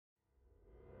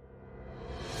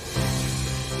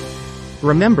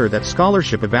Remember that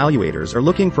scholarship evaluators are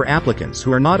looking for applicants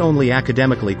who are not only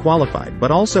academically qualified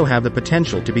but also have the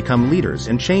potential to become leaders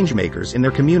and changemakers in their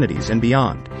communities and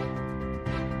beyond.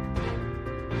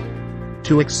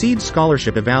 To exceed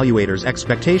scholarship evaluators'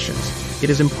 expectations,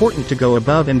 it is important to go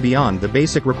above and beyond the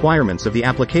basic requirements of the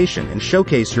application and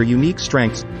showcase your unique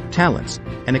strengths, talents,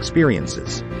 and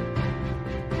experiences.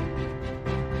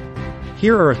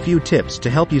 Here are a few tips to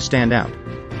help you stand out.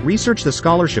 Research the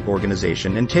scholarship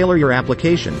organization and tailor your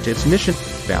application to its mission,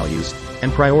 values,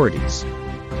 and priorities.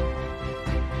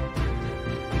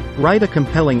 Write a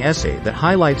compelling essay that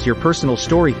highlights your personal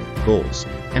story, goals,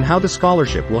 and how the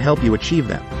scholarship will help you achieve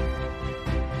them.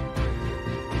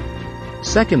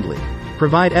 Secondly,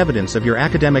 provide evidence of your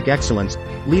academic excellence,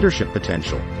 leadership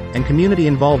potential, and community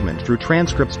involvement through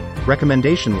transcripts,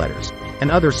 recommendation letters,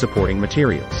 and other supporting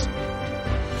materials.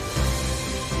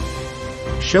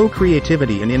 Show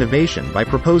creativity and innovation by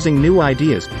proposing new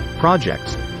ideas,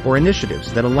 projects, or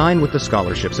initiatives that align with the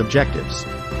scholarship's objectives.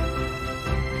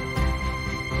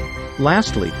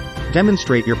 Lastly,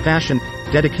 demonstrate your passion,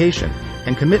 dedication,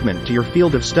 and commitment to your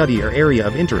field of study or area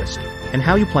of interest, and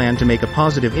how you plan to make a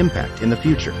positive impact in the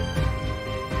future.